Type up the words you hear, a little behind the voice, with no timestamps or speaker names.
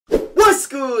What's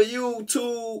good,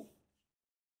 YouTube?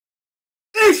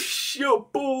 It's your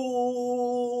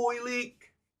boy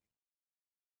Leak,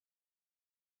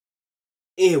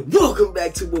 and welcome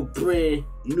back to a brand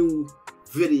new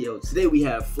video. Today we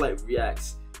have Flight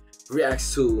reacts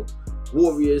to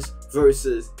Warriors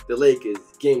versus the Lakers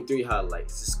Game 3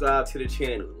 highlights. Subscribe to the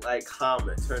channel, like,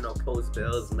 comment, turn on post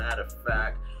bells. Matter of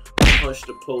fact, punch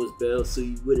the post bell so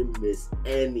you wouldn't miss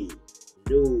any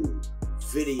new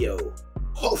video.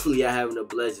 Hopefully y'all having a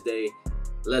blessed day.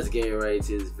 Let's get right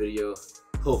into this video.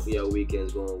 Hopefully your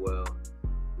weekend's going well.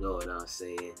 Know what I'm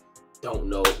saying? Don't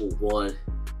know who won.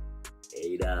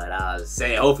 Hey, I was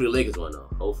saying hopefully the Lakers won though.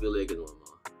 Hopefully the Lakers won,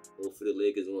 man. Hopefully the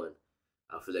Lakers won.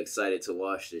 I feel excited to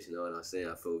watch this, you know what I'm saying?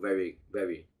 I feel very,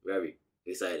 very, very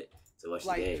excited to watch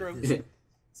the game.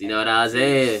 You know what I'm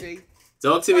saying?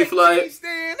 Talk to me, Flight.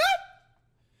 Stand up.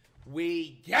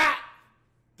 We got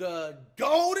the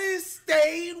Golden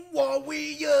State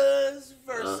Warriors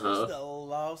versus the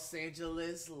Los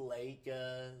Angeles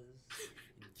Lakers.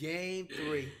 Game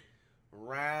 3,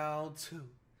 round 2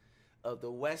 of the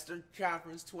Western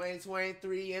Conference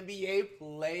 2023 NBA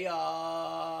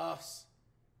playoffs.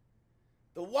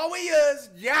 The Warriors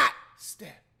got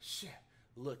Steph, Chef,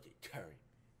 Lookin, Curry,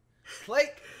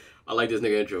 Clay. I like this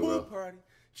nigga intro, bro. Party,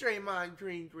 Draymond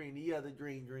Green, the other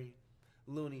Green,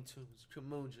 Looney Tunes,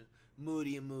 Kamunja,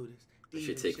 Moody and Moodis. This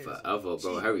should take forever,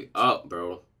 bro. Hurry up,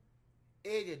 bro.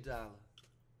 Iguodala.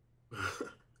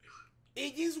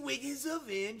 Iggy's Wiggins of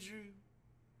Andrew.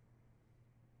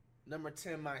 Number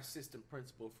 10, my assistant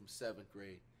principal from 7th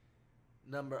grade.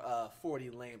 Number 40,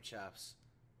 Lamb Chops.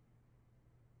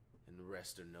 And the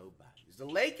rest are nobodies. The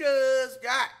Lakers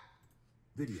got.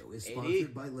 Video is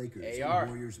sponsored by Lakers. AR.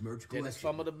 Warriors merch collection. Dennis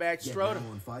fumbled the back, Schroeder.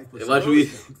 Why do we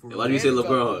say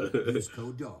LeBron? Use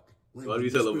code DOG. Why do we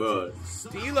say LeBron?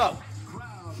 D-Lo.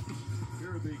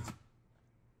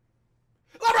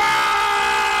 LeBron!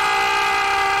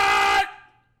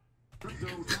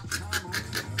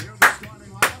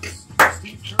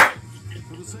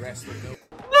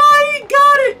 No, he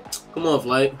got it! Come on,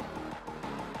 Flight.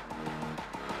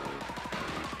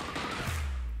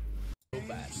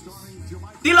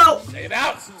 D-Lo! Lay it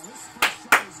out.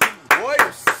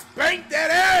 Warriors spanked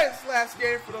that ass last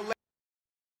game for the Lakers.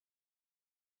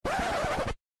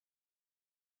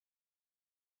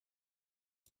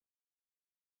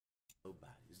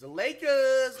 The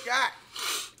Lakers got.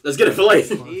 Let's get it,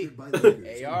 Flight.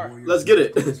 AR. Let's get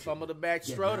it. Fumble the back,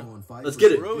 Schroeder. Let's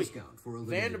get it. Rui.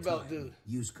 Vanderbilt, dude.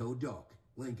 Use code DOG.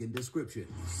 Link in description.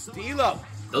 D-Lo.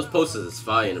 Those posters is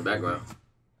fire in the background.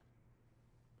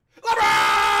 LeBron!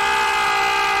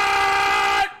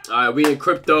 Alright, we in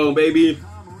crypto, baby.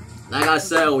 Like I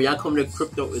said, when y'all come to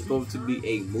crypto, it's going to be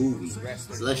a movie.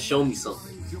 So let's show me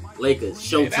something. Lakers,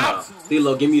 showtime.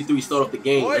 D-Lo, give me 3, start off the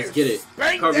game. Warriors Let's get it.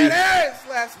 Spanked Curry. that ass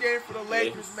last game for the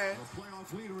Lakers, man.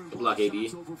 Good block, AD.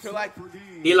 Feel like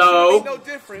D-Lo. no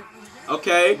different.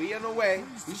 Okay. We in the way.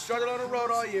 We struggled on the road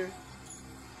all year.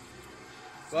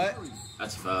 But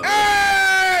That's foul.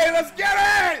 hey, let's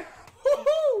get it!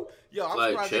 Woo-hoo! Yo, I'm Like,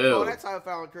 surprised they chill. call that time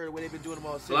foul on Curry when they've been doing them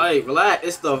all season. Like, relax.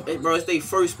 It's the bro. It's their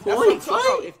first That's what I'm point. talking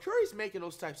about. Like, If Curry's making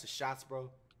those types of shots, bro,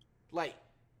 like,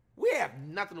 we have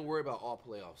nothing to worry about all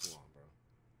playoffs long, bro.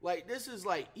 Like, this is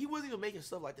like, he wasn't even making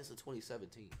stuff like this in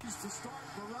 2017.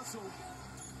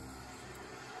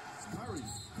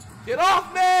 Get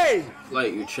off me!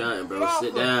 like you trying, bro.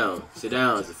 Sit down. Sit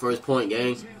down. It's the first point,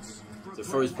 gang. It's the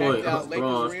first point.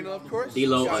 LeBron.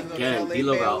 D-Lo again.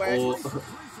 D-Lo got all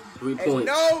 3 points.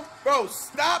 No, bro,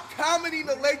 stop commenting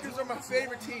the Lakers are my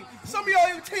favorite team. Some of y'all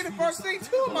even take the first thing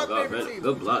too of my favorite team.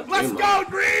 Good block. Let's go,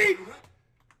 Green!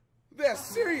 That's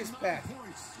serious, Pat.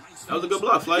 That was a good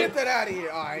block, Flight. Get that out of here.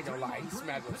 Oh, I ain't gonna lie. He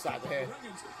smacked him upside the head.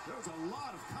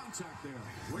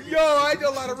 Yo, I ain't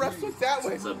gonna lie. The ref looked that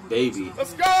way. It's a baby.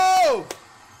 Let's go!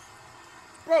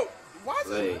 Bro, why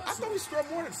is it? I thought we scored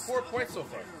more than 4 points so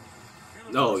far.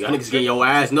 No, y'all niggas getting your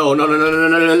ass. No. Y'all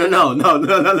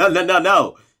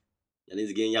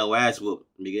niggas getting your ass whooped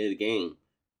in the beginning of the game.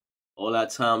 All that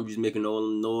time, you was making all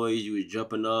the noise. You was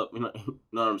jumping up. You know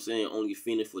what I'm saying? Only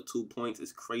fiending for 2 points.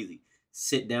 It's crazy.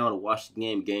 Sit down and watch the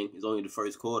game, gang. It's only the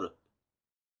first quarter.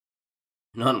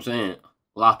 You know what I'm saying?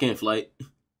 Lock in, Flight.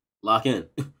 Lock in.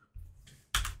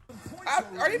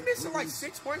 Are they missing like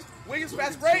 6 points? Wiggins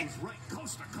fast break.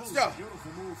 Let's go.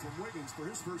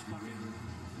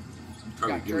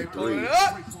 Got Curry pulling it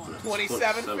up.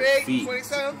 27 feet.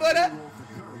 27 footer.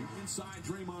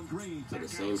 The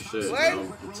same shit, bro.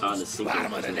 I'm tired of sinking.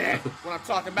 Bottom of the net. What I'm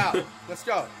talking about. Let's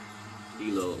go.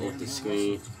 D-Lo off the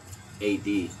screen. AD,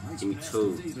 give me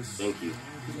 2. Thank you.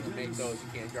 Make those,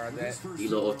 you can't guard that.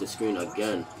 D-Lo off the screen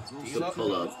again. Good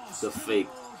pull up. Good fake.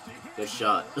 Good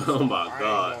shot. Oh my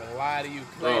God. I ain't gonna lie to you,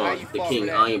 Clay. How you The fall king, for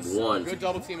that? I am one. Good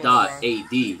double team on Dot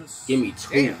LeBron. AD. Give me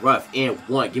 2 rough and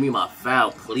 1. Give me my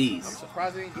foul, please. I'm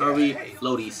surprised they didn't get Hurry, it. Hey,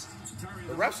 floaties.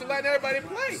 the refs are letting everybody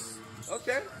play.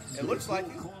 Okay, it looks like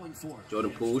it.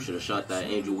 Jordan Poole should have shot that.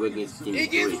 Andrew Wiggins. Give me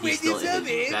It gets 3. He's still in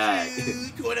his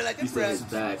bag. Quarter like a He's still in his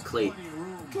press. bag. Clay.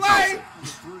 Clay!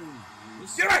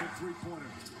 Get right!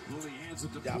 It's a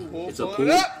pull pull.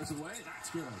 it up.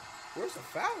 Where's the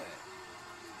foul at?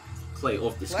 Clay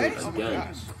off the Clay? screen Oh my again.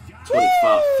 gosh.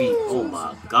 25 feet. Oh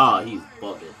my God, he's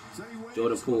bugging.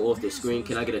 Jordan Poole off the screen.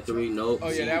 Can I get a 3? Nope. Oh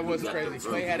yeah, that was We got crazy. the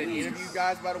Clay had an rookie. interview,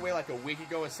 guys, by the way, like a week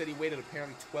ago, and said he waited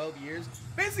apparently 12 years.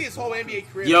 Basically, his whole NBA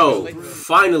career. Yo,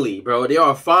 finally, bro. They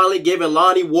are finally giving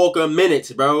Lonnie Walker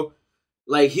minutes, bro.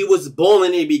 Like, he was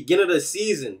balling in the beginning of the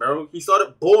season, bro. He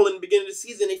started balling in the beginning of the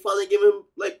season. They finally give him,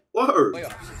 like, word.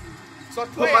 Playoffs. So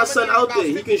Clay, Put my I'm son gonna out give there.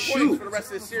 him He about can 50 points shoot. for the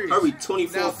rest of the series. Curry,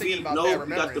 24 Now thinking feet. about No, that,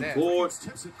 we got the remembering that. board.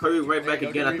 Curry right back There you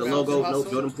again go, at the rebounds, logo. No,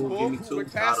 hustle, Jordan Poole, give me pull, 2.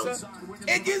 quick Got passer. him.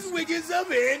 It gets Wiggins up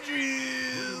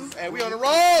Andrews. And we on the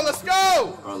roll. Let's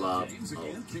go. Or lob.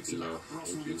 Oh,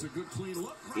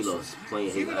 Elo's playing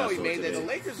his Even though ass he off made that, the today.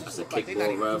 Lakers That's just a look like they're not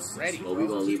kickball, even ref. ready. Oh, we're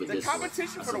going to leave it The this way.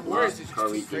 competition That's for the a Warriors block. is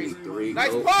Curry, just give me crazy. 3.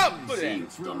 Nice Nope. pump. Look See at you,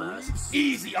 that. dumbass.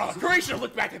 Easy. Oh, Curry should have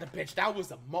looked back at the bench. That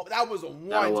was a one. That was. It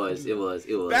was.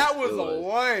 That was a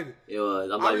one. It was.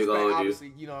 I'm I not even respect, going to hold you.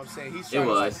 obviously, you know what I'm saying? He's trying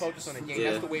to like, was. focus on the game.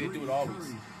 Yeah. That's the way to do it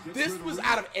always. This was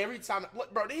out of every time.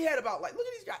 Look, bro, they had about like, look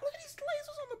at these guys. Look at these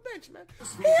lasers on the bench, man.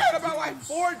 He had about like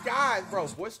 4 guys. Bro,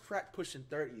 voice crack pushing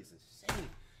 30 is insane.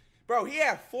 Bro, he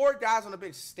had 4 guys on the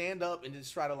bench stand up and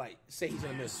just try to like say he's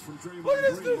gonna miss. Look at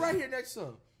this dude right here next to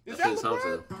him. Is that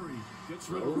LeBron?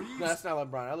 No, that's not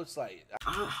LeBron. That looks like.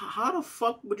 How the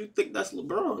fuck would you think that's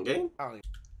LeBron, gang? I don't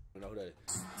even know who that is.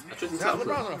 That's Nah,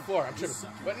 LeBron's on the floor. I'm tripping.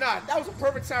 But nah, that was a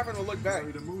perfect time for him to look back.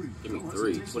 Give me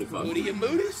 3. 25. Moody and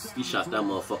Moody's. He shot that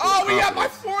motherfucker. Oh, with we got by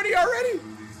confidence. 40 already.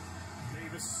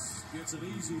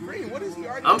 Green, what is he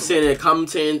already? I'm sitting there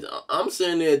commentating. I'm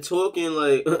sitting there talking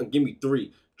like, give me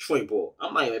 3. Straight ball.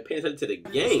 I'm not even paying attention to the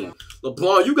game.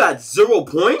 LeBron, you got 0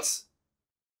 points?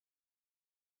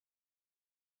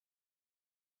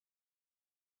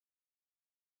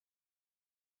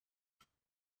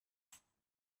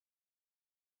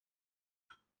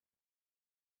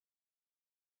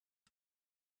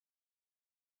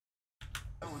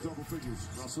 Double figures,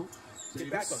 Russell. Get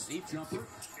back on defense.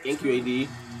 Thank you, AD.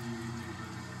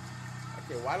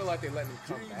 Okay, why do like they letting him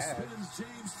come back?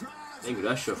 Thank you.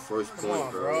 That's your first Come point,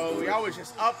 on, bro. bro. We always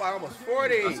just up by almost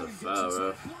 40. That's a foul,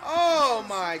 bro. Oh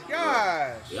my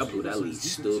gosh. Y'all blew that lead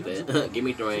stupid. Give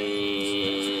me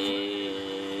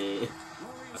 3.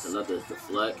 That's another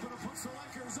deflect.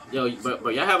 Yo, bro,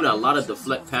 y'all having a lot of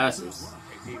deflect passes.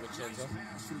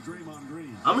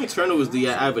 How many turnovers do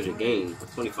y'all average a game?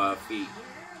 25 feet.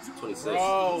 26.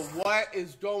 Bro, what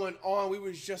is going on? We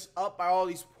was just up by all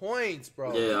these points,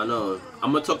 bro. Yeah, I know.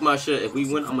 I'm gonna talk my shit. If we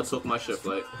win, I'm gonna talk my shit,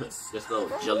 like just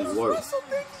little jelly work. Russell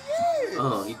think he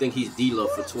is? You think he's D-Lo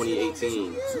for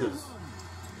 2018?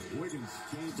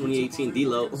 2018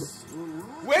 D-Lo. Wiggins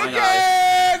over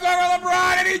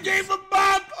LeBron and he gave a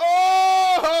bump.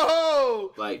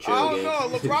 Oh! Like, I chill don't game. know.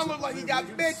 LeBron looked like he got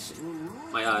bitched.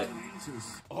 My eye.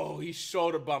 Oh, he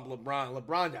shoulder bumped LeBron.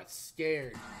 LeBron got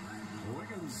scared.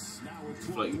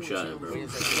 Like you shot him, bro.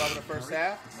 Wiggins had 12 in the first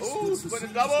half. Ooh, split a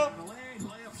double.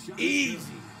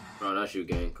 Easy. Bro, that's your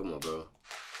game. Come on, bro.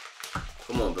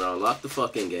 Come on, bro. Lock the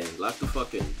fucking game. Lock the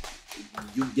fucking.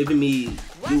 You giving me.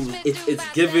 It's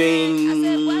giving.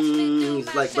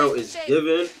 It's like, bro, it's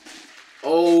giving.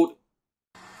 Old.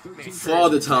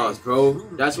 Father times, bro.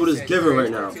 That's what it's giving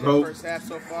right now, bro. First half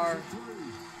so far.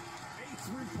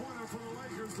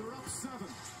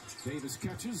 Davis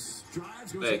catches,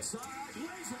 drives, goes Hey. inside,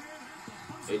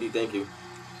 AD, thank you.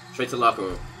 Straight to locker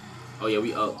room. Oh, yeah,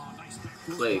 we up.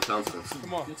 Clay Thompson.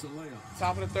 Come on.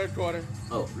 Top of the third quarter.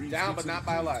 Oh. Down, but not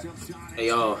by a lot. Hey,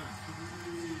 y'all.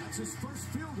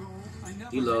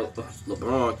 Elo,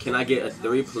 LeBron, can I get a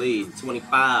 3, please?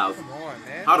 25. Come on,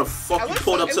 man. How the fuck you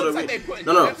pulled up to the like arena? they put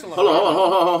No. defense on Hold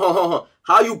on.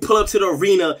 How you pull up to the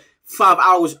arena 5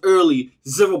 hours early,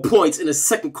 0 points in the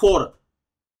second quarter?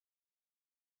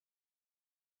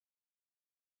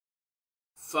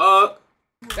 Fuck.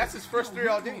 That's his first 3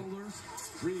 all day.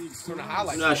 From the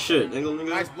highlights. Nah, shit, nigga.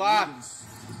 Nice block.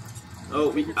 Oh,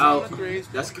 we out.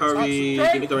 That's Curry.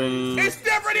 Give me 3. It's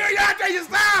different here, Yante. You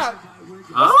stop.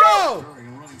 Huh?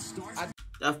 Let's go.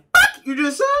 The fuck you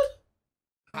just said?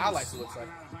 Highlights, it looks like.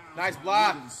 Nice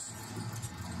block.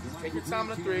 Take your time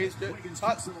on the 3s.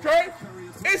 Curry.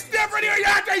 It's different here,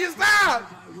 Yante. You stop.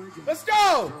 Let's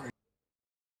go.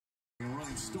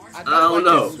 I don't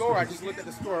know. The score. I just looked at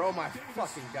the score. Oh my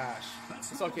fucking gosh.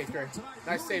 It's okay, Curry.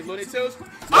 Nice save, Looney Tunes.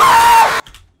 Ah!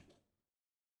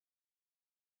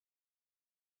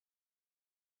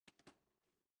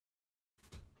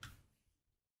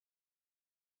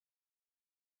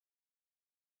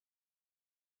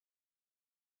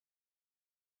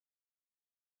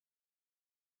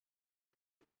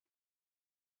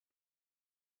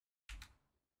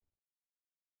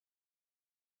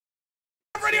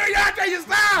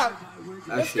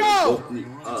 Let's go!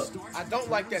 I don't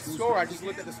like that score. I just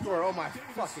looked at the score. Oh my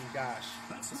fucking gosh.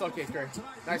 It's okay, Curry.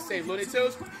 Nice save, Looney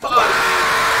Tunes.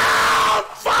 Oh,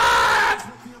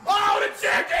 fuck! Oh, the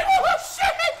champion! Oh,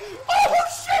 shit! Oh,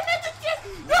 shit!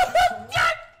 God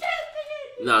damn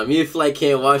it! Nah, me and Flight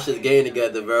can't watch this game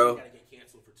together, bro. Gotta get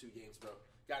canceled for 2 games, bro.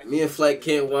 Me and Flight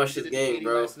can't watch this game,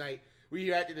 bro. Last night, we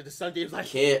reacted to the Sun games like,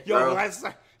 can't, bro.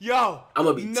 Yo, I'm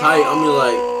gonna be tight. I'm gonna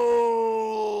like.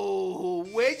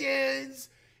 Wiggins.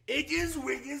 It just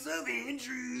Wiggins of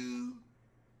Andrew.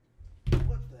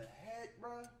 What the heck,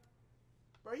 bro?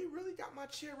 Bro, you really got my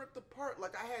chair ripped apart.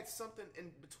 Like I had something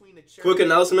in between the chair. Quick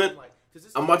announcement. Like,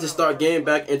 I'm about to start getting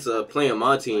back into playing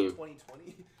my team.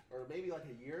 2020 or maybe like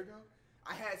a year ago.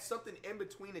 I had something in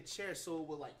between the chair so it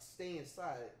would like stay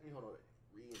inside. Let me hold on.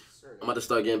 Reinsert. I'm about to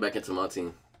start getting back into my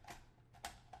team.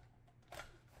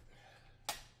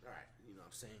 Alright, you know what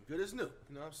I'm saying? Good as new.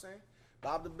 You know what I'm saying?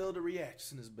 Bob the Builder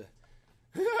reacts in his bed.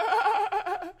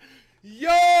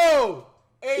 Yo!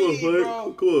 80,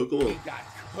 bro. Come on. He got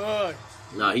cut.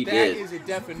 Nah, he did. That is a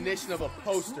definition of a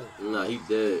poster. Nah, he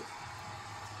did.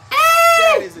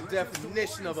 That is a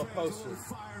definition of a poster.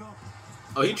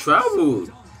 Oh, he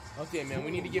traveled. Okay, man, we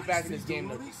need to get back in this game,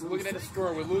 though. Looking at the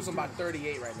score, we're losing by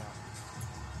 38 right now.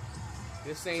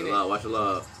 This ain't it. Watch a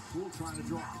lot.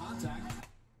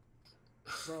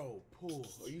 Bro, Poole,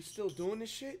 are you still doing this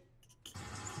shit?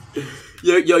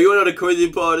 Yo, you know the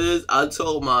crazy part is? I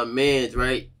told my mans,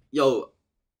 right? Yo,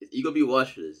 you gonna be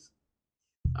watching this.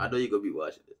 I know you're gonna be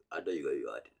watching this. I know you're gonna be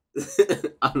watching this.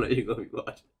 I know you're gonna be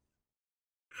watching.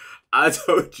 I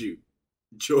told you,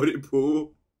 Jordan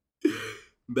Poole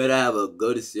better have a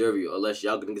good series unless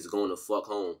y'all niggas going to fuck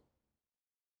home.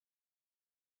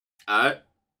 Alright?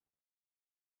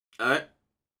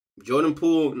 Jordan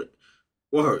Poole,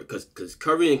 word, cause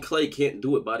Curry and Clay can't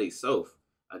do it by themselves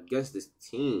against this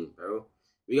team, bro.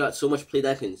 We got so much play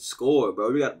that can score,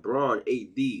 bro. We got Braun,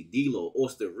 AD, D'Lo,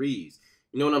 Austin Reeves.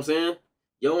 You know what I'm saying?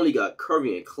 You only got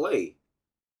Curry and Clay.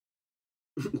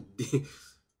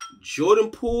 Jordan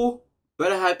Poole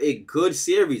better have a good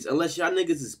series unless y'all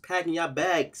niggas is packing y'all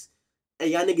bags and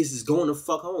y'all niggas is going to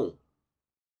fuck home.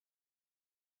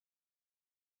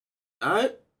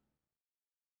 Alright?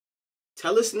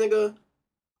 Tell this nigga,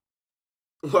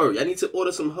 or I need to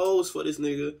order some hoes for this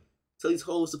nigga. Tell these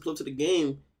hoes to pull up to the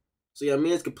game so y'all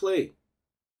mans can play.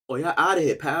 Oh, y'all out of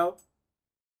here, pal.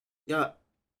 Y'all.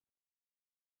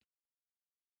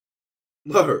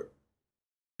 Word.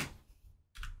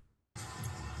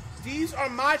 These are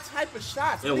my type of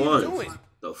shots. Yeah, what are you doing?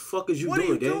 The fuck is you what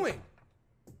doing, are you doing?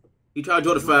 He tried to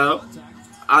draw the foul.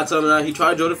 I tell him that he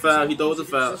tried to draw the foul. He thought it was a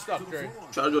foul.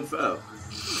 Tried to draw the foul.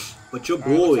 But your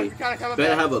boy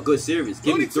better have a good series.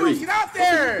 Give me 3. Get out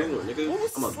there. What you doing, nigga? What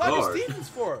was I'm a sluggish guard. defense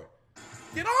for?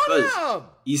 Get on him.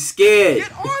 He's scared.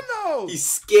 Get on those. He's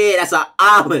scared. That's an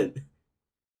island.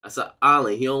 That's an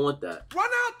island. He don't want that. Run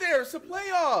out there. It's a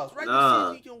playoffs. Right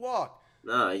to see if he can walk.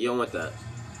 Nah, he don't want that.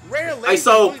 Rare late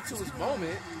Looney Tunes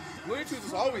moment. Looney Tunes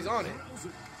is always on it.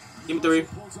 Give me 3.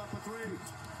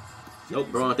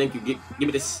 Nope, bro. Thank you. Give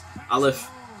me this. Olive.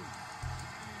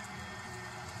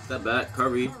 Step back.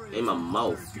 Curry in my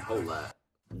mouth. Hold that.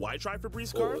 Why try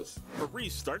Febreze carbs?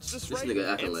 Febreze starts just right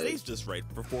and stays just right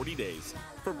for 40 days.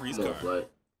 Febreze carbs.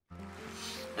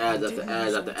 Ads after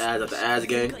ads after ads after ads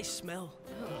again.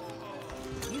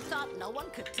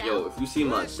 Yo, if you see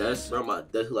my desk, bro, my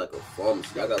desk is like a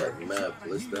pharmacy. I got like mad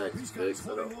blisters, fixed,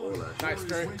 I got all that. Nice,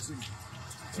 Curry.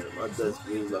 My desk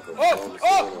is like a pharmacy.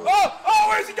 Oh,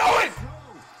 where's he going?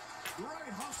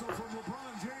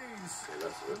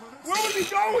 Where was he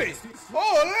going?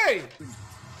 Holy!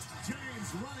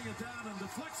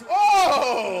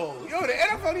 Oh! Yo, the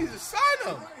NFL needs to sign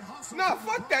him. Nah,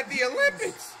 fuck that. The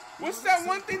Olympics. What's that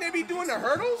one thing they be doing, the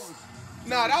hurdles?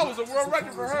 Nah, that was a world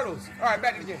record for hurdles. All right,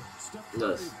 back to the game.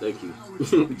 Yes, thank you.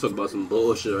 We talk about some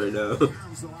bullshit right now.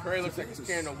 Curry looks like he's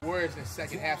carrying the Warriors in the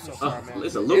second half so far, man.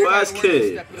 It's a little ass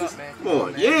kid. Up, Come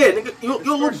on, yeah, nigga, you're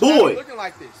a little boy. Looking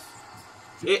like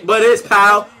this. But it's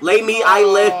pal. Lay me, I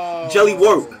live, jelly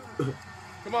work.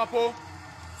 Come on, Poole.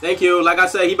 Thank you. Like I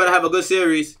said, he better have a good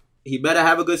series. He better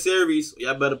have a good series.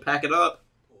 Y'all better pack it up.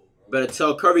 Better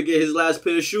tell Curry get his last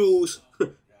pair of shoes.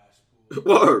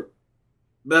 Word.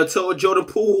 Better tell Jordan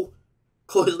Poole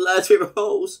call his last favorite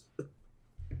hoes.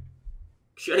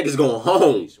 Shit, niggas going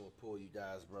home. Will pull you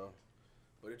guys, bro.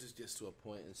 But it just gets to a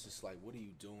point. It's just like, what are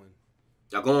you doing?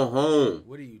 Y'all going home.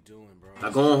 What are you doing, bro?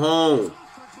 Y'all going home.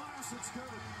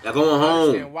 Y'all going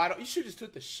home. Why don't you should just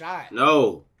took the shot?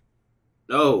 No.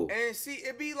 No. And see,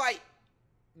 it'd be like,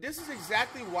 this is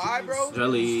exactly why, bro.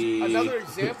 Jelly. Another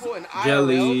example in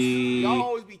Jelly. IRLs, y'all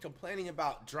always be complaining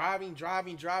about driving,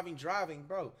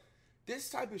 bro. This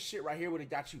type of shit right here would have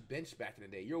got you benched back in the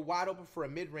day. You're wide open for a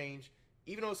mid-range,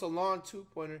 even though it's a long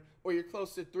 2-pointer, or you're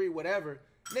close to 3, whatever.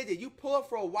 Nigga, you pull up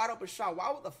for a wide open shot.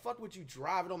 Why the fuck would you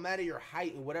drive? It don't matter your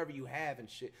height and whatever you have and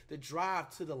shit. The drive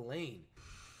to the lane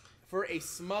for a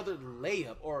smothered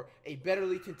layup or a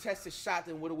betterly contested shot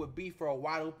than what it would be for a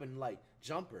wide open like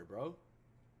jumper, bro.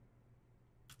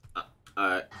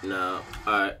 Alright, now.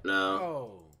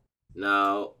 Oh.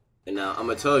 Now, I'm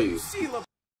gonna tell you.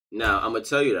 Now, I'm gonna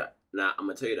tell you that.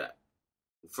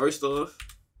 First off,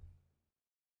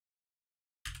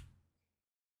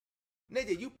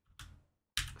 nigga, you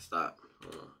stop.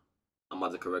 I'm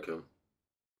about to correct him.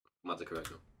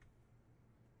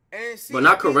 And see, but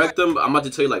not correct him. I'm about to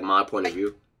tell you like my point of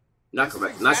view. Not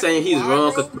correct. Exactly not saying he's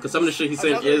wrong because some of the shit he's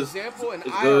saying is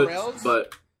good,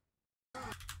 but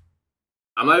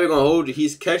I'm not even gonna hold you.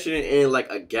 He's catching it in like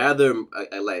a gather,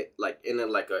 like in a,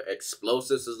 like a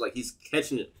explosive. So it's like he's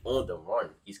catching it on the run.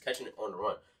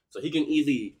 So he can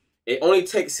easily. It only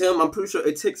takes him. I'm pretty sure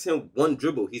it takes him 1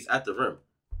 dribble. He's at the rim.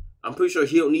 I'm pretty sure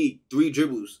he'll need 3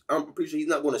 dribbles. I'm pretty sure he's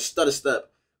not going to stutter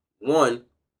step. One,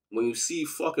 when you see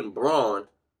fucking Braun,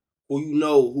 who you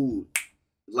know who,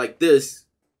 like this,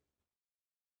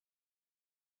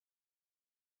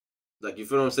 like, you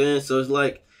feel what I'm saying? So it's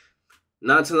like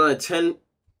 9 times out of 10,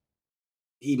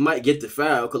 he might get the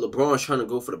foul because LeBron's trying to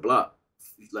go for the block.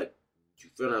 Like,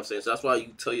 you feel what I'm saying? So that's why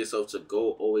you tell yourself to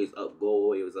go always up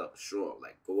strong.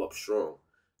 Like, go up strong.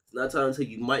 9 times out of 10,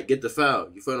 you might get the foul.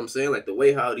 You feel what I'm saying? Like, the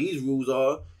way how these rules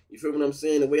are, you feel what I'm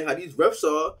saying? The way how these refs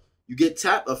are, you get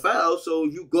tapped a foul, so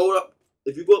you go up.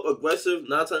 If you go up aggressive, 9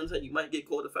 times out of 10, you might get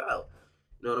called a foul.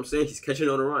 You know what I'm saying? He's catching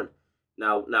on the run.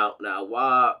 Now,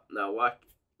 why?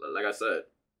 Like I said,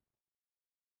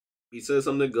 he said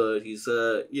something good. He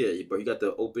said, yeah, but he got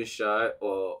the open shot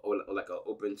or like an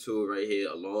open 2 right here,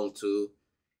 a long 2.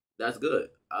 That's good.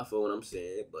 I feel what I'm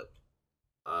saying, but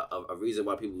a reason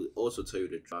why people also tell you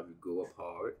to drive, you go up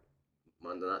hard.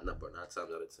 But 9 times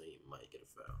out of 10, you might get a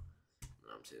foul. You know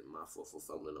what I'm saying? My fault for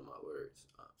fumbling on my words.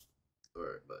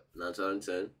 But 9 times out of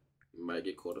 10, you might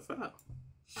get caught a foul.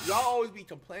 Y'all always be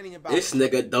complaining about this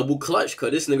nigga double clutch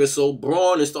because this nigga so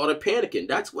brawn and started panicking.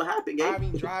 That's what happened,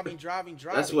 gang. Driving.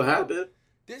 That's what happened.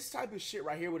 This type of shit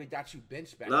right here would have got you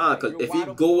benched back. Nah, because if he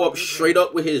go up straight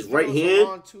up with his right hand,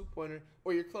 on 2-pointer,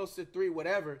 or you're close to 3,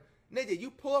 whatever. Nigga,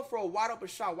 you pull up for a wide open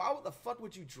shot. Why the fuck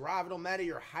would you drive? It don't matter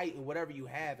your height and whatever you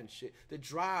have and shit. The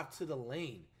drive to the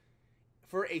lane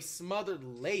for a smothered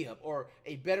layup or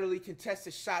a betterly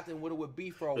contested shot than what it would be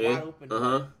for a wide open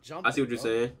jumper. I see what you're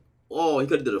saying. Oh, he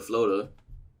could have did a floater.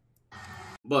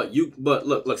 But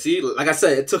look, see, like I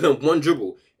said, it took him 1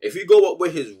 dribble. If you go up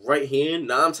with his right hand,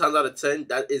 9 times out of 10,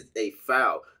 that is a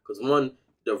foul. Because one,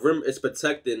 the rim is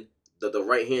protecting the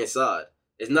right hand side.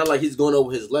 It's not like he's going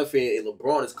over his left hand and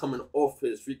LeBron is coming off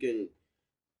his freaking.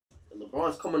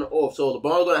 LeBron's coming off, so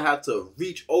LeBron's gonna have to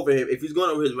reach over him. If he's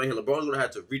going over his right hand, LeBron's gonna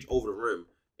have to reach over the rim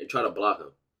and try to block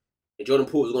him. And Jordan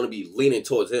Poole is gonna be leaning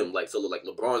towards him, like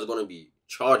LeBron's gonna be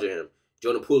charging him.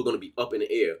 Jordan Poole is gonna be up in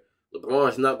the air.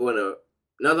 LeBron's not gonna.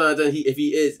 If he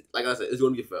is, like I said, it's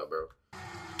gonna be a foul, bro.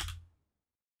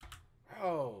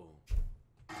 Oh,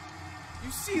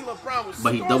 you see, LeBron was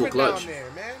but he double clutch down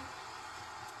there, man.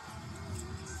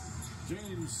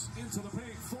 James into the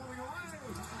paint, falling away.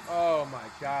 Oh my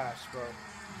gosh, bro.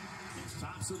 He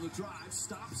stops in the drive,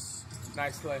 stops.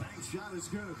 Nice play. Nice shot is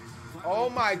good. Oh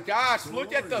my gosh,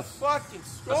 look at the fucking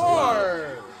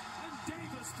score.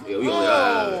 Yeah, we only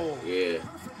got, yeah.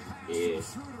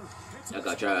 Y'all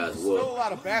got your ass whooped. Still a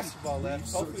lot of basketball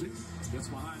left. Hopefully.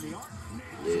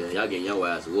 Yeah, y'all getting your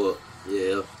ass whooped.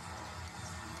 Yeah.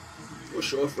 Push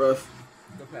short, ref.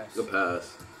 Good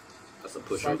pass. That's a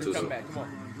push up too. Come back. Come on.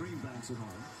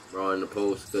 Raw in the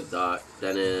post. Good dot.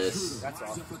 Dennis. That's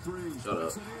all. Shut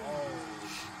up.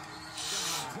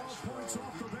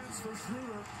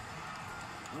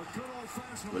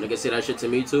 When niggas say that shit to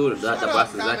me too, that's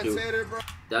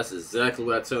exactly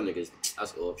what I tell niggas.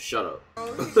 That's shut up.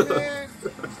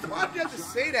 Why'd you have to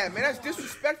say that, man? That's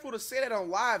disrespectful to say that on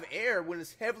live air when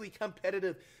it's heavily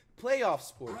competitive playoff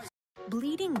sports.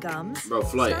 Bleeding gums. Bro,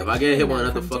 Flight, if I get hit with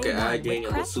another fucking ad game,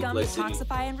 I'm gonna suplex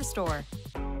Detoxify and restore.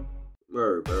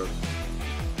 Word, bro.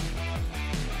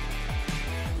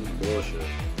 bullshit.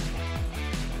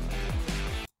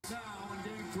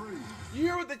 You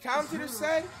hear what the commentator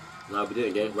said? Nah, we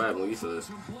didn't game right when you said.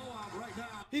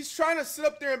 He's trying to sit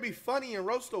up there and be funny and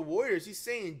roast the Warriors. He's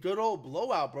saying good old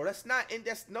blowout, bro. That's not in.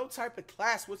 That's no type of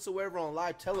class whatsoever on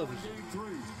live television.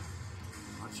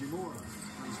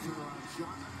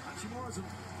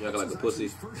 You acting like a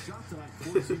pussy.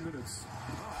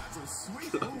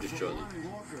 I'm just trolling.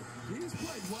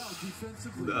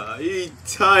 Nah, he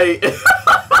tight.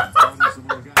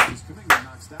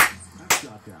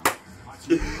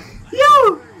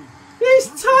 Yo,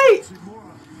 he's tight.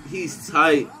 He's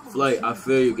tight. Flight, I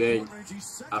feel you, gang.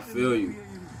 I feel you.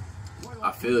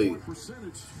 I feel you.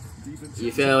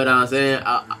 You feel what I'm saying?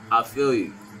 I feel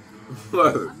you.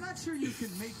 Word.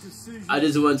 I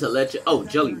just wanted to let you. Oh,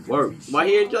 Jelly worked. Why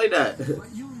he didn't Jelly that?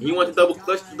 He wanted to double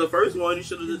clutch the first one. You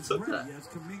should have just took that.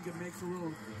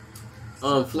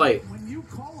 Flight.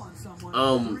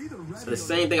 The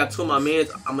same thing I told my mans,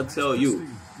 I'm gonna tell you.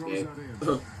 Okay?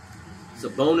 It's a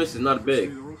bonus, it's not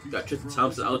big. You got Tristan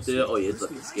Thompson out there. Oh yeah, it's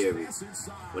looking scary.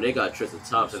 When they got Tristan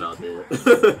Thompson out there,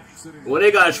 when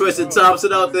they got Tristan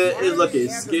Thompson out there, it's looking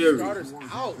scary.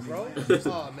 Out, bro.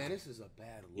 Oh man, this is a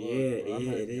bad look. Yeah,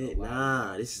 it is.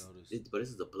 Nah, but this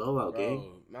is a blowout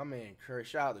game. My man Curry,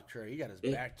 shout out to Curry. He got his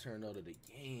back turned out of the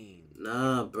game.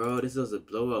 Nah, bro, this is a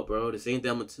blowout, bro. The same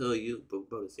thing I'm gonna tell you,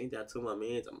 bro. The same thing I told my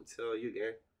mans, I'm gonna tell you,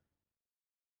 gang.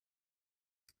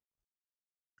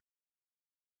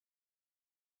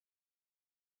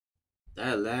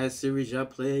 That last series y'all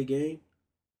played game,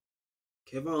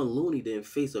 Kevin Looney didn't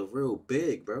face a real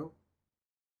big, bro.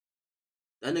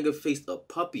 That nigga faced a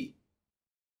puppy.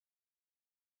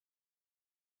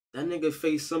 That nigga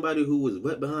faced somebody who was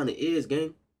wet behind the ears,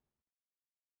 gang.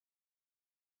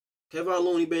 Kevin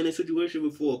Looney been in this situation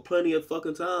before plenty of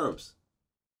fucking times.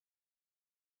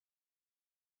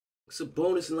 It's a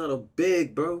bonus and not a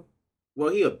big, bro.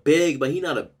 Well, he a big, but he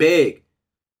not a big.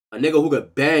 A nigga who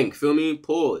could bang, feel me?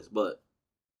 Pause, but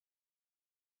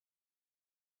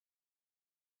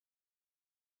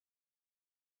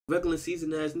regular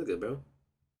season ass nigga, bro.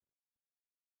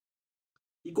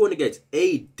 You going against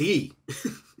AD.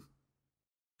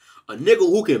 A nigga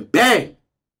who can bang.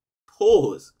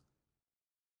 Pause.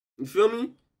 You feel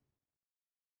me?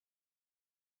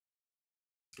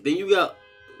 Then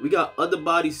we got other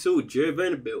bodies too. Jared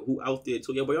Vanderbilt who out there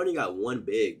too. Yeah, but you only got one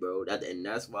big, bro. And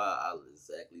that's why I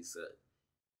exactly said.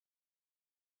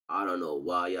 I don't know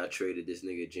why y'all traded this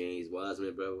nigga James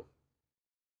Wiseman, bro.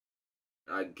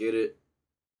 I get it.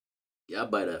 Y'all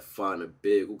better find a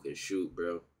big who can shoot,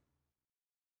 bro.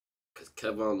 Cause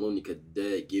Kevin Looney could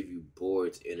dead give you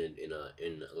boards in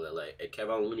like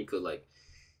Kevin Looney could like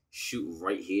shoot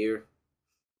right here,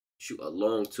 shoot a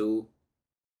long two.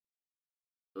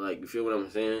 Like, you feel what I'm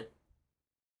saying?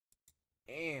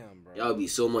 Damn, bro. Y'all be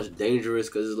so much dangerous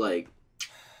because it's like,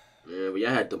 man, when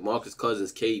y'all had DeMarcus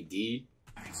Cousins, KD.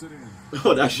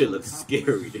 Oh, that shit looks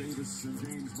scary.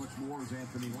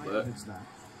 But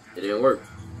it didn't work.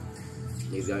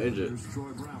 He's got injured.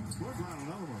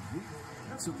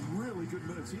 Had some really good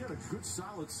minutes. He had a good,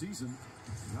 solid season.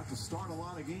 Got to start a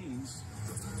lot of games.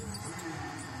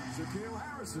 Shaquille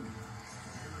Harrison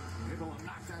able to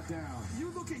knock that down.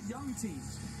 You look at young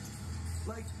teams.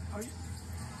 Like, are you...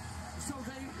 So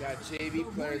they got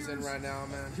JV players in right now,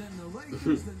 man. Then the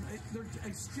Lakers, they're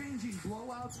exchanging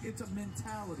blowouts. It's a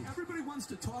mentality. Everybody wants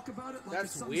to talk about it like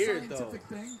that's it's some weird, scientific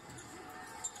though. Thing.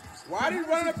 Why are they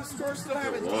running up the score still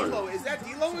having D-Lo? Is that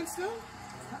D-Lo in still?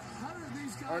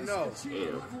 Or no?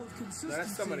 Yeah. No,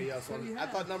 that's somebody else. I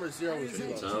thought number 0 was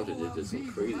D-Lo. Sometimes did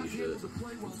some crazy shit.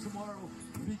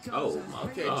 Oh my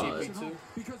okay, god.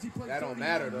 GP2. That don't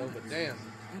matter though, but damn.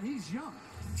 And he's young.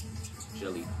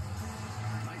 Jelly.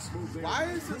 Why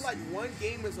is it like one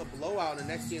game is a blowout and the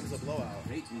next game is a blowout?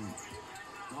 It's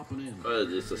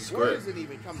a Where script. does it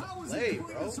even come to play,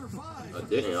 bro? I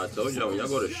didn't. I told y'all when y'all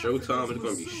go to Showtime, it's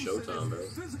gonna be Showtime, bro.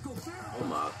 Oh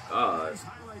my god.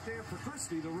 Highlight there for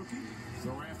Christie, the rookie. So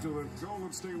after the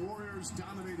Golden State Warriors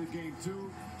dominated Game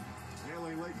 2, LA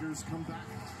Lakers come back.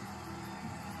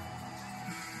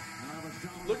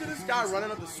 Look at this guy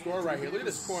running up the score right here. Look at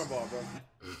this cornball, bro.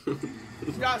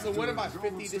 These guys are winning by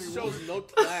 50. This shows no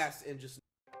class and just.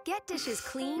 Get dishes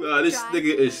clean. Nah, this dry,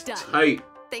 nigga is done. tight.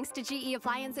 Thanks to GE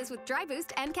Appliances with Dry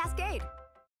Boost and Cascade.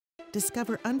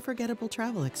 Discover unforgettable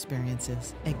travel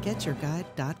experiences at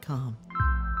GetYourGuide.com.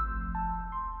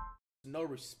 No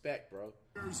respect, bro,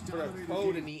 for the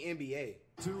code in the NBA.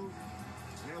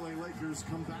 LA Lakers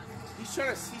come back. He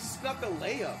snuck a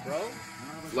layup, bro.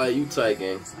 Like, you tight,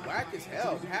 gang. Whack as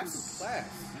hell. Have some class.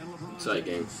 Tight,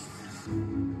 gang.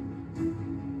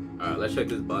 Alright, let's check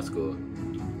this box score.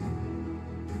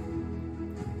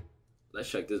 let's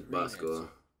check this box score.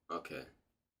 Okay.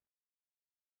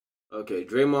 Okay,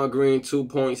 Draymond Green, 2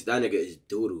 points. That nigga is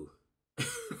doodoo.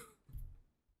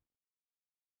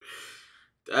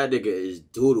 That nigga is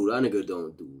doodoo. That nigga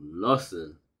don't do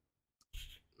nothing.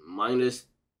 Minus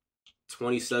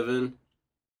 27.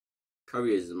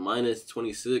 Curry is minus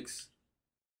 26.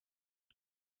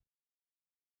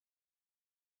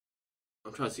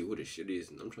 I'm trying to see who this shit is.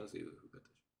 I'm trying to see who got this.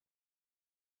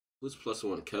 Who's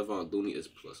 +1? Kevon Looney is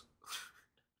plus.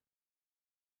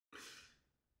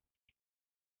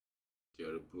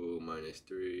 Jordan Poole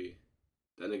 -3.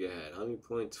 That nigga had how many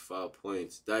points? 5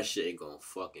 points. That shit ain't gonna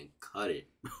fucking cut it,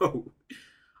 bro.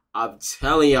 I'm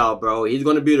telling y'all, bro. He's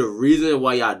gonna be the reason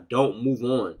why y'all don't move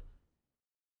on.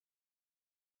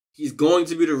 He's going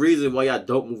to be the reason why y'all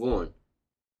don't move on.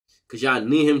 Because y'all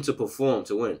need him to perform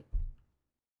to win.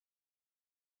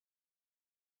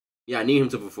 Yeah, I need him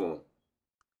to perform.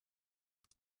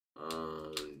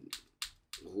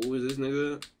 Who is this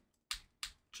nigga?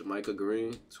 Jamaica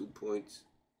Green, 2 points.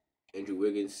 Andrew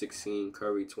Wiggins, 16.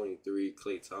 Curry, 23.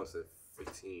 Klay Thompson,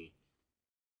 15.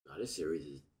 Now this series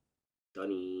is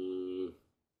Dunny.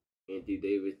 Anthony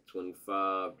Davis,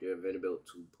 25. Jared Vanderbilt,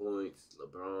 2 points.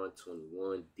 LeBron,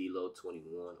 21. D'Lo,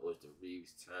 21. Austin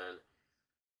Reeves, 10.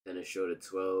 Dennis Schroeder,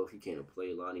 12. He can't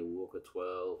play. Lonnie Walker,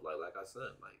 12. Like I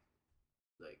said,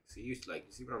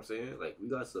 see what I'm saying? Like, we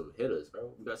got some hitters,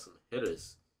 bro. We got some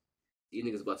hitters. These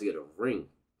niggas about to get a ring.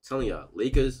 I'm telling y'all,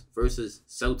 Lakers versus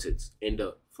Celtics in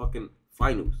the fucking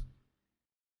finals.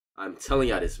 I'm telling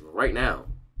y'all this right now.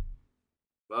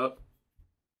 Well,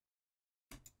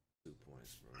 2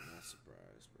 points, bro. Not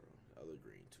surprised, bro. Other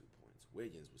Green, 2 points.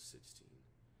 Wiggins was 16.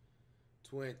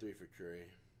 23 for Curry.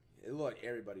 It looked like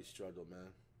everybody struggled,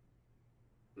 man.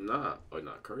 Nah.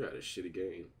 Curry had a shitty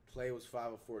game. Klay was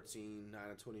 5 of 14,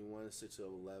 9 of 21, 6 of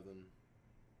 11.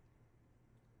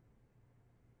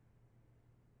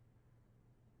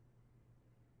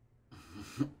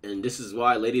 And this is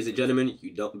why, ladies and gentlemen,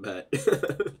 you don't bet.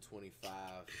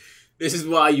 25. This is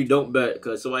why you don't bet,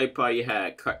 because somebody probably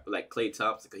had like Klay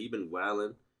Thompson, because he been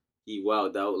wilding. He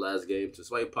wilded out last game, so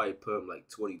somebody probably put him like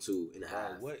 22 and a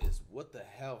half. What the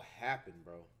hell happened,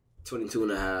 bro? 22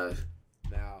 and a half.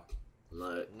 Now,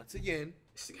 like, once again,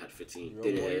 this thing had 15.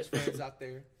 Real Warriors fans out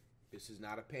there, this is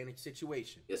not a panic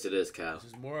situation. Yes, it is, Cal. This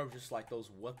is more of just like those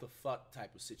what the fuck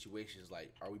type of situations.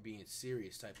 Like, are we being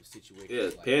serious type of situations? Yeah,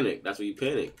 like, panic. That's what you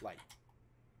panic. Like,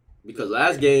 because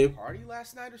last game, party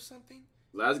last night or something.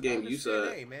 Last game you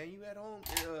said, hey man, you at home?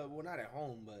 Well, not at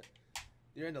home, but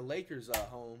you're in the Lakers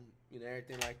home. You know,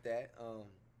 everything like that.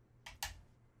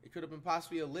 It could have been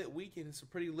possibly a lit weekend. It's a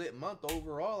pretty lit month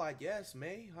overall, I guess,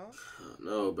 May, huh?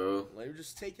 No, bro. Like,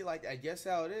 just take it like I guess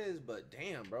how it is, but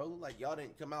damn, bro, look like y'all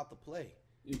didn't come out to play.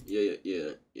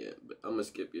 Yeah. But I'm gonna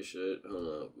skip your shit. Hold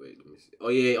on, wait, let me see. Oh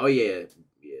yeah.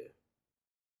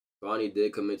 Bonnie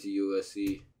did come into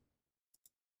USC.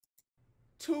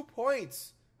 2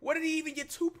 points. Where did he even get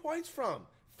 2 points from?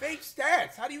 Fake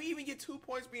stats. How do you even get 2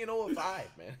 points being 0 of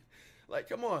 5, man? Like,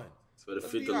 come on. It's for the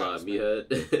fifth line, me head.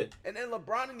 And then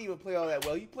LeBron didn't even play all that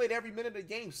well. He played every minute of the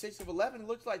game, 6 of 11. It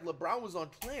looks like LeBron was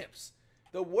on clamps.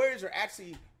 The Warriors are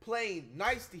actually playing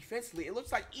nice defensively. It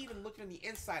looks like even looking on the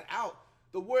inside out,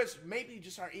 the Warriors maybe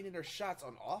just aren't eating their shots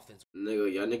on offense.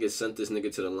 Nigga, y'all niggas sent this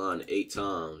nigga to the line 8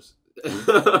 times.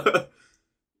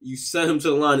 You sent him to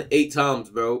the line 8 times,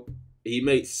 bro. He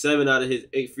made 7 out of his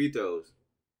 8 free throws.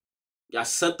 Y'all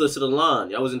sent us to the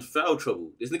line. Y'all was in foul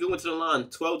trouble. This nigga went to the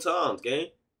line 12 times, gang.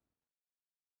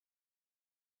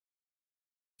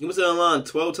 He went to the line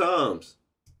 12 times.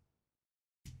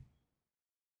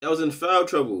 Y'all was in foul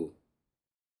trouble.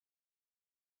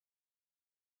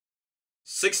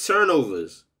 6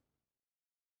 turnovers.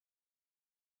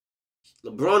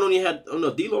 LeBron only had,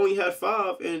 D'Lo only had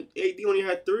 5, and AD only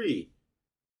had 3.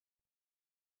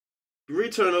 3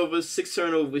 turnovers, 6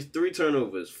 turnovers, 3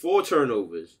 turnovers, 4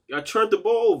 turnovers. Y'all turned the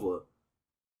ball over.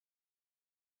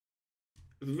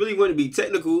 If you really want to be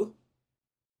technical,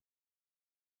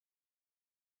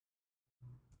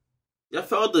 y'all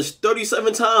fouled us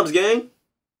 37 times, gang.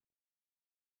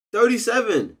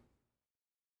 37.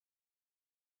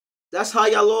 That's how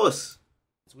y'all lost.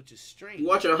 Which is strange. You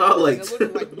watching highlights. It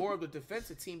looked like more of the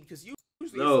defensive team because you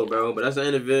usually no, bro, but that's the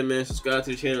end of it, man. Subscribe to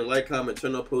the channel, like, comment,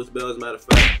 turn on post bells. Matter of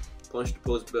fact, punch the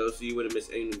post bell so you wouldn't miss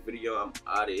any new video. I'm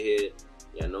out of here.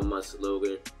 Y'all know my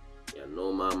slogan. Y'all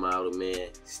know my motto, man.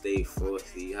 Stay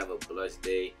frosty. Have a blessed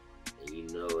day. And you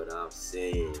know what I'm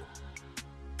saying.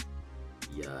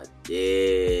 Y'all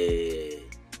dead.